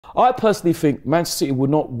I personally think Manchester City will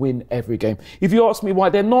not win every game. If you ask me why,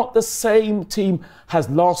 they're not the same team as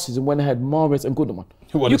last season when they had Mahrez and Gundogan.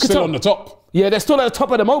 Well, they're still on the top. Yeah, they're still at the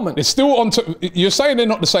top at the moment. They're still on top. You're saying they're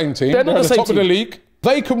not the same team. They're not at the the same top team. of the league.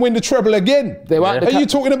 They can win the treble again. Are you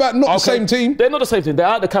talking about not the same team? They're not the same team. They're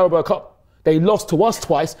out the Carabao Cup. They lost to us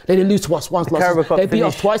twice. They didn't lose to us once. They beat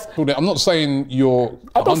us twice. I'm not saying you're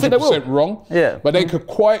 100% wrong, but they could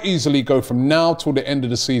quite easily go from now till the end of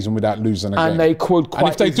the season without losing a game. And they could quite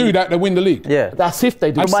And if they do that, they win the league. Yeah. That's if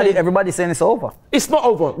they do. Everybody's saying it's over. It's not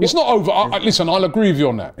over. It's not over. Listen, I'll agree with you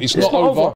on that. It's not over.